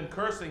 maybe even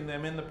cursing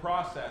them in the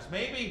process.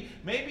 Maybe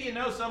you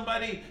know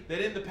somebody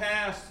that in the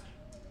past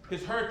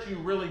has hurt you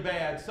really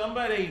bad.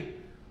 Somebody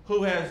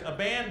who has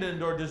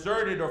abandoned or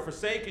deserted or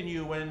forsaken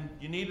you when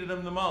you needed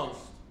them the most.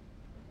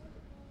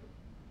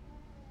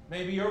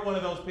 Maybe you're one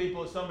of those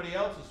people that somebody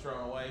else has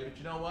thrown away, but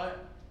you know what?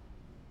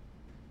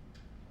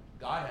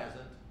 God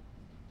hasn't.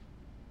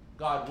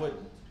 God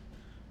wouldn't.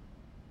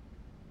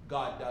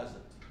 God doesn't.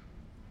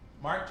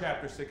 Mark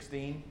chapter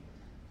 16.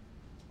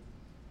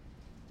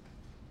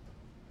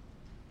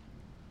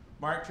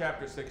 Mark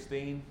chapter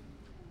 16.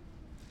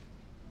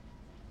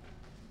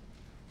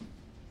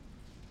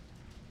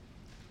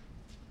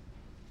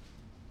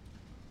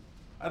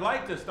 I'd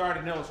like to start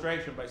an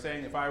illustration by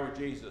saying if I were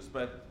Jesus,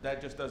 but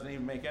that just doesn't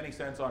even make any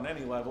sense on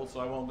any level, so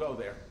I won't go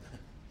there.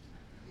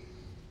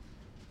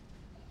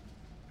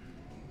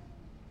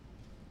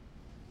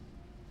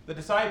 The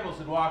disciples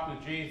had walked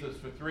with Jesus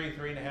for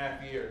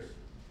 3.5 years.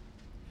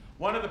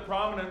 One of the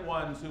prominent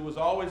ones who was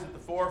always at the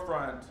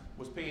forefront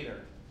was Peter.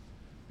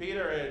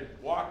 Peter had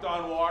walked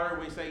on water.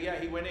 We say, yeah,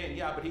 he went in.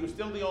 Yeah, but he was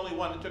still the only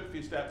one that took a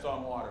few steps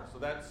on water, so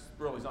that's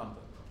really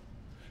something.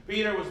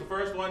 Peter was the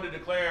first one to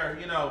declare,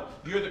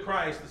 you're the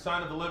Christ, the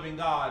Son of the living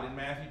God, in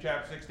Matthew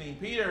chapter 16.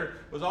 Peter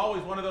was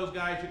always one of those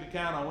guys you could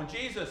count on. When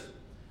Jesus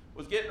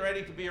was getting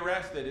ready to be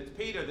arrested, it's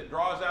Peter that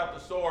draws out the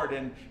sword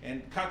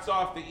and cuts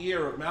off the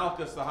ear of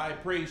Malchus, the high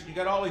priest. You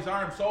got all these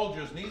armed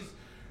soldiers, and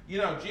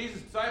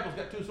Jesus' disciples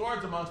got 2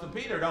 swords amongst them.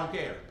 Peter don't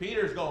care.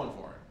 Peter's going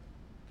for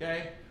it.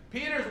 Okay?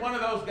 Peter's one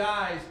of those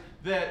guys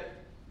that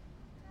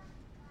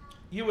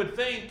you would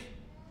think,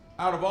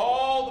 out of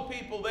all the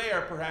people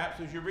there, perhaps,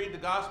 as you read the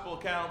gospel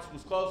accounts,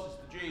 was closest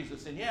to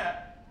Jesus. And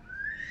yet,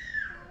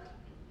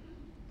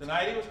 the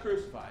night he was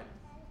crucified,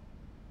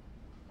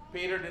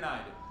 Peter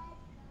denied him.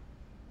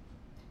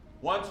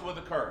 Once with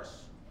a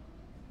curse.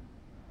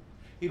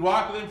 He'd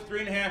walked with him for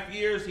 3.5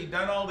 years. He'd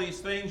done all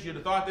these things. You'd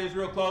have thought they was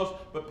real close.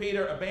 But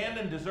Peter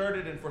abandoned,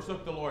 deserted, and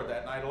forsook the Lord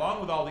that night,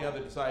 along with all the other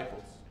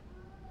disciples.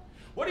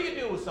 What do you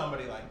do with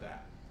somebody like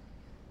that?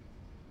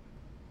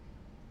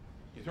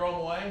 You throw them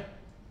away?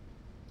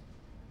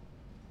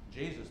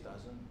 Jesus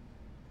doesn't.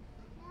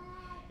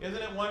 Isn't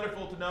it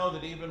wonderful to know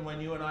that even when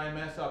you and I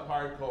mess up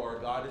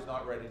hardcore, God is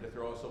not ready to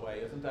throw us away?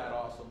 Isn't that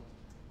awesome?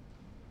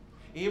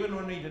 Even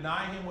when we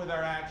deny him with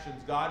our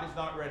actions, God is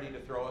not ready to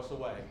throw us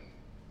away.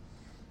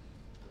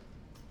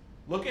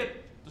 Look at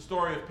the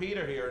story of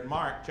Peter here in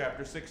Mark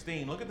chapter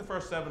 16. Look at the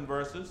first 7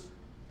 verses.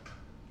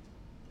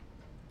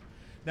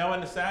 Now when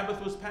the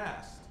Sabbath was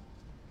past,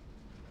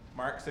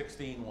 Mark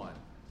 16:1.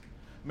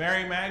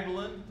 Mary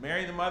Magdalene,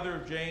 Mary the mother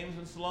of James,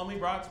 and Salome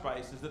brought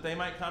spices that they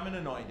might come and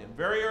anoint him.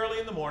 Very early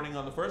in the morning,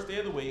 on the first day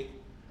of the week,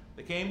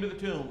 they came to the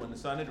tomb when the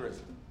sun had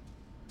risen.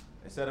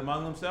 They said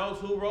among themselves,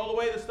 "Who will roll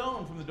away the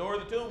stone from the door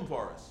of the tomb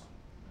for us?"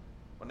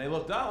 When they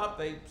looked up,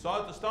 they saw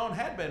that the stone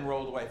had been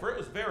rolled away, for it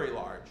was very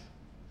large.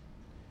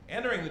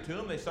 Entering the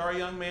tomb, they saw a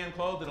young man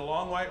clothed in a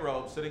long white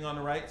robe sitting on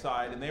the right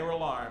side, and they were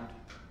alarmed.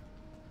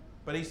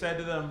 But he said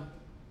to them,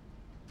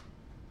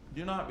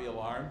 "Do not be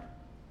alarmed.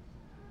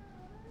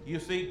 You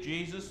seek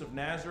Jesus of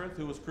Nazareth,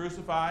 who was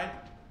crucified.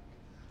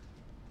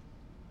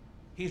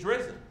 He's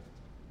risen.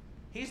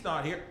 He's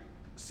not here.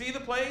 See the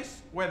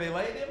place where they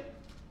laid him?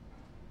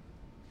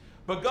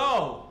 But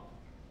go,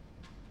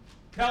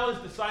 tell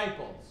his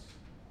disciples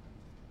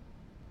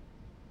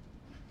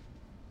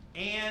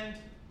and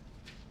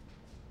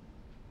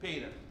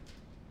Peter."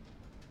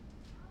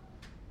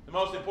 The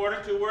most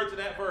important 2 words in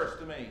that verse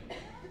to me.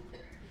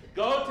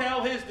 Go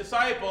tell his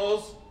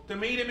disciples to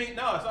meet him.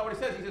 No, that's not what he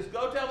says. He says,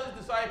 go tell his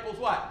disciples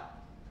what?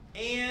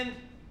 And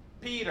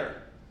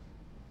Peter.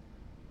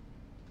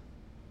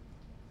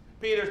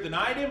 Peter's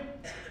denied him.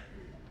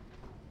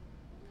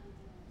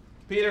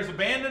 Peter's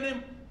abandoned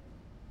him.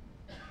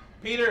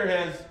 Peter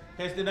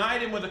has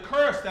denied him with a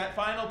curse that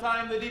final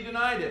time that he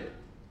denied him.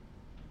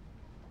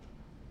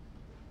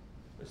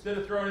 Instead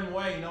of throwing him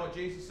away, you know what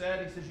Jesus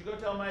said? He says, you go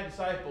tell my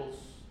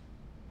disciples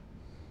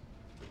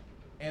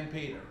and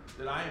Peter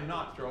that I am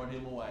not throwing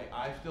him away.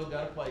 I've still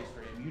got a place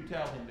for him. You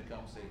tell him to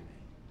come see me.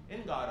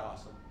 Isn't God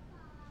awesome?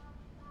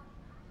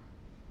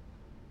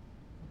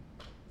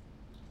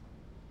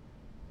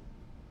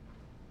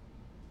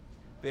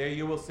 There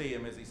you will see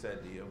him as he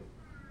said to you.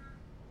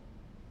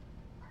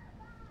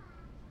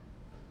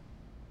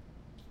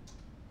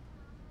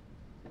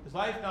 Has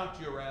life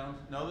knocked you around?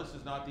 No, this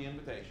is not the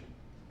invitation.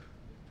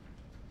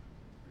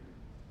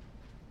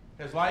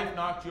 Has life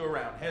knocked you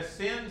around? Has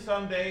sin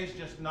some days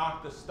just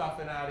knocked the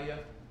stuffing out of you?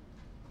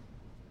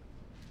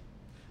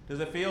 Does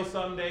it feel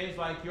some days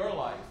like your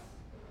life?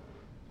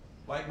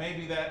 Like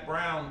maybe that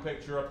brown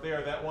picture up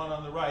there, that one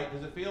on the right.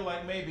 Does it feel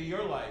like maybe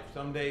your life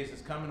some days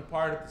is coming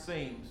apart at the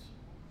seams?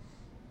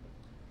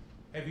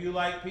 Have you,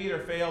 like Peter,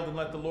 failed and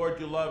let the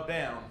Lord you love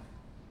down?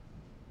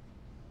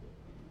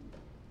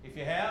 If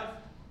you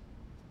have,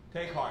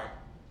 take heart.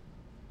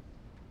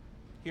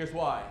 Here's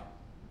why.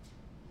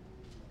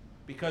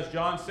 Because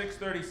John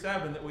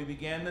 6:37 that we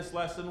began this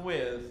lesson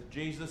with,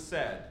 Jesus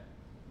said,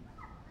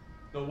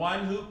 the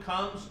one who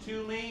comes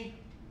to me,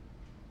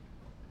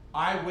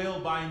 I will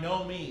by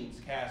no means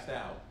cast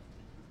out.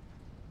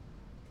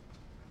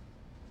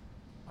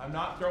 I'm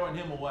not throwing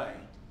him away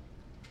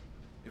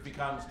if he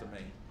comes to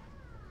me.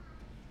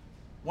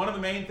 One of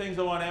the main things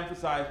I want to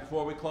emphasize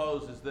before we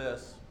close is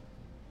this.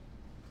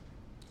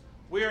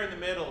 We are in the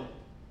middle,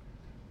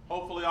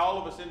 hopefully all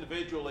of us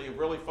individually of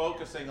really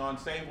focusing on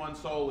save one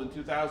soul in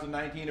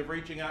 2019, of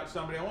reaching out to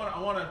somebody. I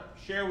want to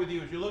share with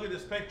you, as you look at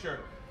this picture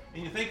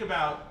and you think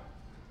about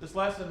this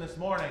lesson this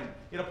morning,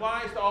 it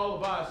applies to all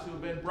of us who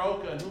have been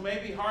broken, who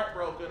may be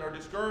heartbroken or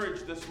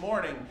discouraged this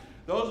morning.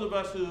 Those of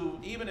us who,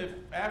 even if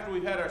after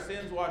we've had our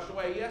sins washed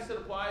away, yes, it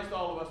applies to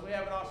all of us. We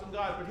have an awesome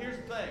God. But here's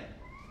the thing.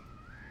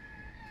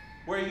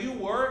 Where you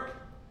work,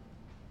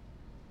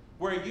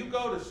 where you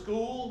go to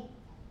school,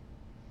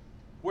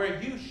 where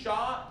you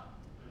shop,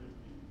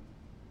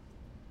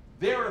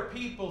 there are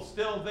people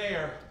still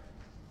there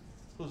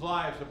whose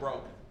lives are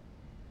broken.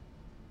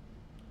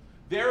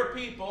 There are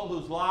people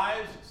whose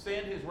lives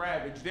sin has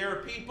ravaged. There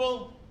are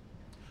people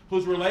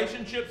whose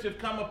relationships have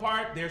come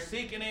apart. They're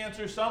seeking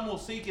answers. Some will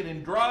seek it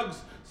in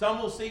drugs.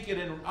 Some will seek it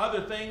in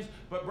other things.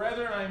 But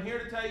brethren, I'm here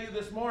to tell you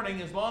this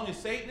morning, as long as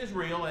Satan is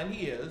real, and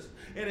he is,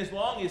 and as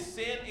long as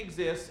sin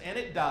exists, and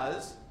it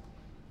does,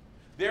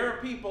 there are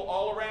people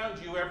all around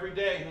you every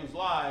day whose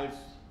lives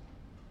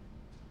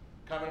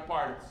are coming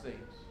apart at the seams.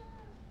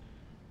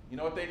 You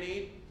know what they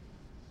need?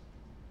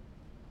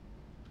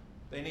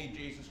 They need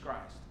Jesus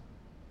Christ.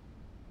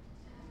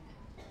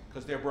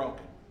 Because they're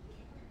broken.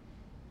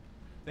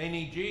 They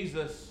need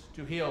Jesus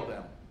to heal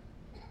them.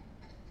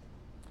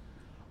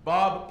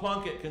 Bob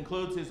Plunkett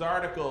concludes his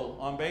article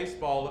on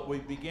baseball that we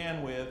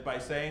began with by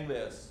saying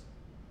this: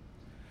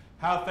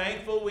 how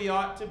thankful we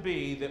ought to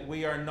be that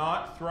we are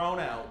not thrown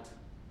out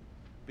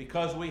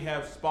because we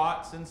have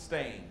spots and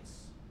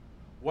stains.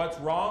 What's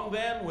wrong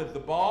then with the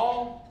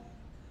ball?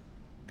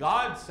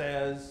 God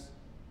says,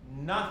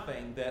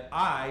 nothing that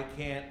I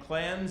can't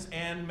cleanse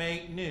and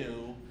make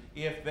new,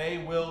 if they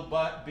will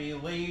but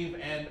believe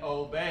and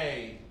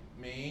obey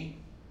me.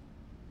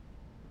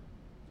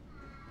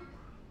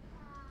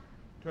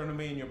 Turn to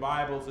me in your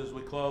Bibles as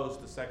we close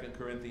to 2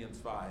 Corinthians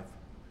 5.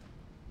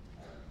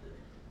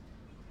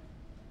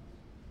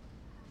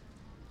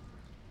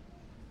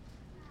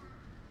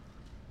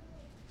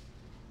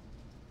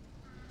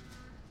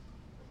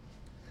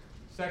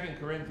 Second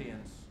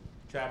Corinthians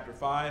chapter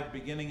 5,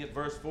 beginning at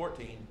verse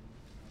 14.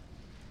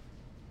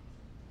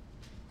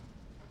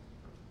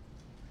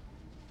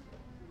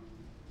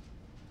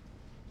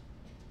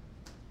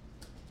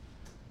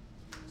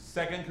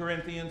 2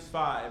 Corinthians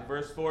 5,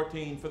 verse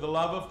 14, for the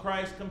love of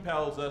Christ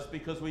compels us,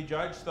 because we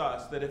judge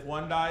thus, that if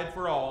one died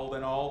for all,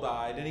 then all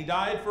died. And he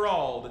died for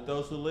all, that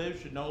those who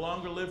live should no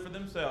longer live for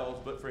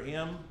themselves, but for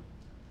him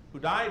who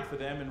died for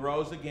them and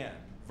rose again.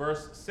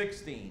 Verse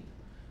 16,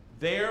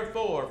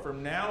 therefore,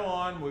 from now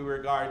on we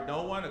regard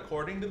no one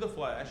according to the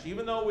flesh,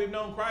 even though we've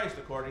known Christ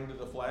according to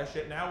the flesh,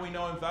 yet now we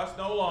know him thus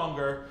no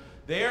longer.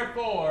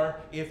 Therefore,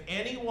 if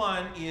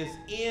anyone is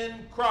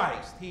in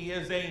Christ, he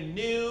is a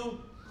new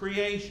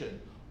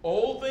creation.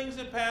 Old things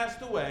have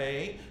passed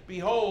away.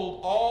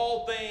 Behold,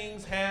 all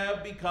things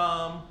have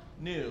become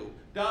new.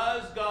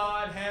 Does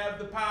God have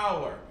the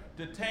power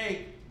to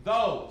take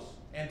those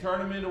and turn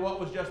them into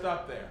what was just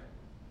up there?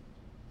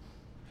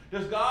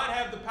 Does God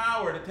have the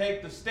power to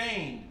take the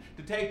stained,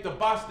 to take the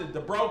busted,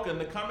 the broken,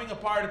 the coming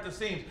apart at the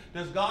seams?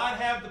 Does God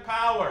have the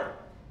power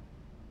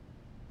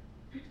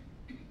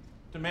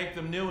to make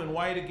them new and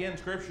white again?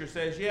 Scripture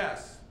says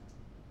yes,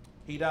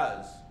 he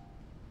does.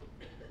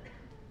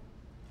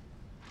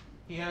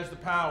 He has the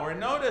power. And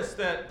notice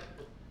that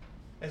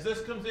as this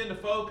comes into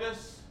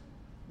focus,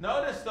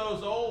 notice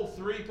those old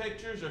three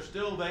pictures are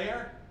still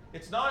there.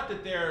 It's not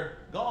that they're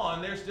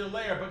gone, they're still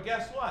there. But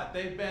guess what?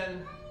 They've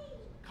been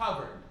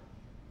covered.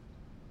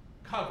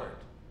 Covered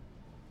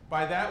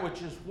by that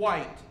which is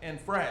white and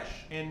fresh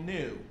and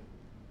new.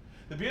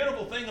 The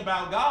beautiful thing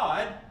about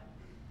God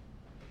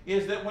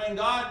is that when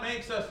God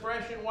makes us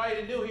fresh and white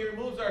and new, he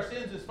removes our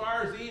sins as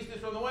far as the east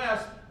is from the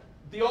west.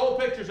 The old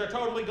pictures are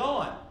totally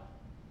gone.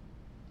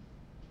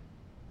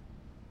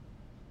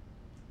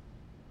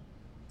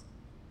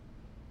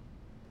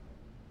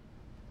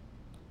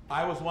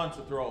 I was once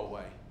a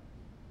throwaway.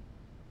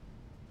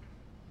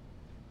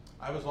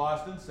 I was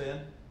lost in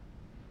sin.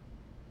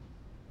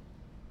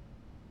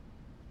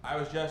 I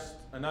was just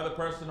another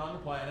person on the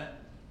planet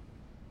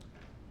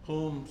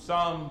whom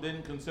some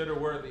didn't consider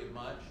worthy of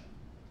much.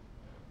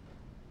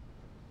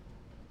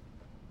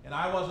 And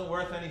I wasn't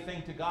worth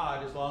anything to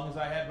God as long as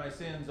I had my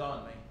sins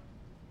on me.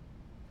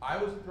 I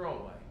was a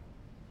throwaway.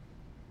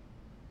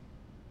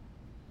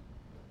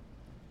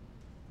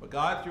 But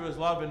God, through his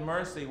love and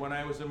mercy, when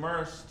I was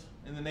immersed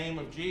in the name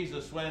of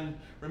Jesus, when,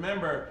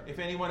 remember, if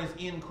anyone is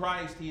in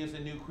Christ, he is a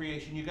new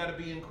creation. You've got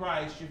to be in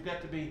Christ. You've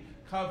got to be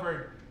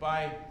covered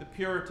by the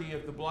purity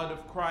of the blood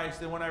of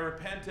Christ. And when I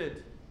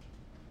repented,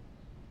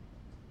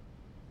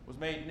 was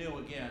made new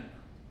again.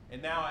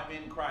 And now I'm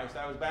in Christ.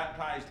 I was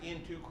baptized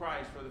into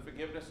Christ for the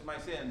forgiveness of my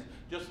sins,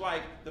 just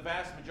like the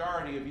vast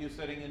majority of you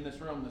sitting in this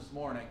room this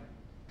morning.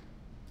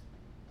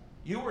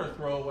 You were a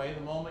throwaway the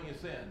moment you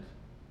sinned.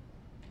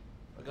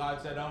 But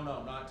God said, oh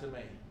no, not to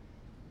me.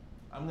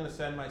 I'm going to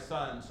send my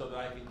son so that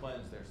I can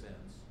cleanse their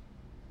sins.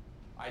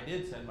 I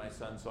did send my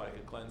son so I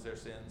could cleanse their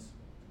sins.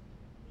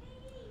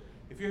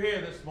 If you're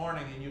here this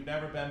morning and you've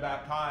never been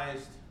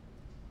baptized,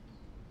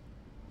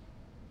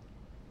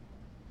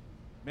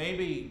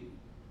 Maybe,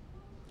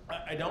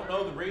 I don't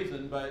know the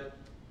reason, but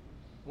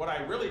what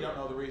I really don't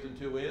know the reason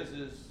to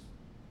is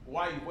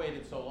why you've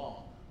waited so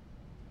long.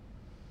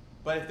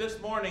 But if this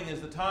morning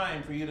is the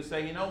time for you to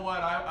say, you know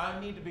what, I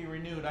need to be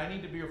renewed, I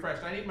need to be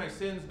refreshed, I need my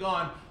sins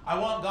gone, I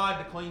want God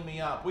to clean me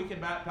up. We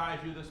can baptize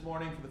you this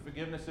morning for the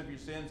forgiveness of your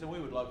sins, and we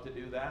would love to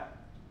do that.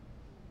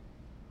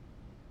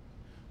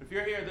 If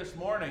you're here this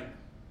morning,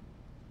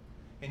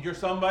 and you're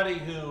somebody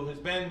who has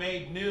been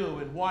made new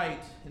and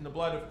white in the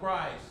blood of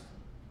Christ,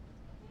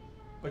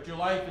 but your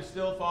life is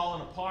still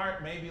falling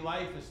apart, maybe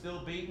life is still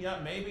beating you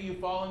up, maybe you've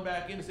fallen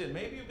back into sin,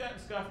 maybe you've gotten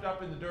scuffed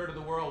up in the dirt of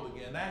the world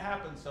again. That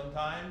happens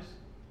sometimes.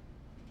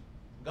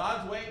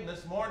 God's waiting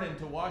this morning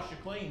to wash you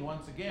clean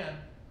once again.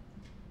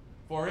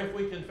 For if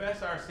we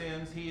confess our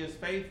sins, He is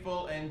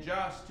faithful and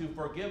just to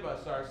forgive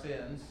us our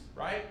sins.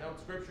 Right? That's what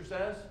Scripture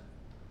says?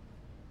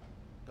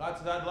 God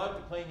said, I'd love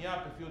to clean you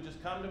up. If you'll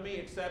just come to me,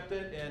 accept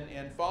it,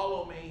 and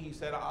follow me, He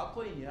said, I'll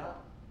clean you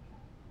up.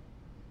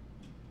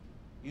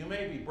 You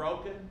may be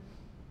broken.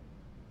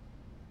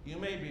 You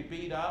may be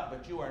beat up,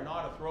 but you are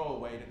not a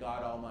throwaway to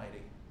God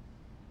Almighty.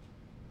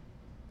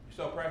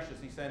 You're so precious,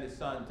 He sent His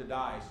Son to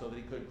die so that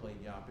He could clean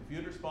you up. If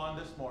you'd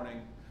respond this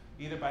morning,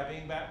 either by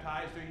being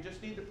baptized or you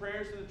just need the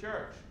prayers of the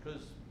church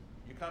because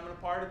you're coming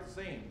apart at the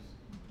seams,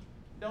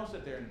 don't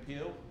sit there in the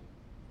pew.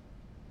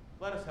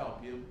 Let us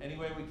help you any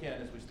way we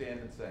can as we stand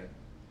and sing.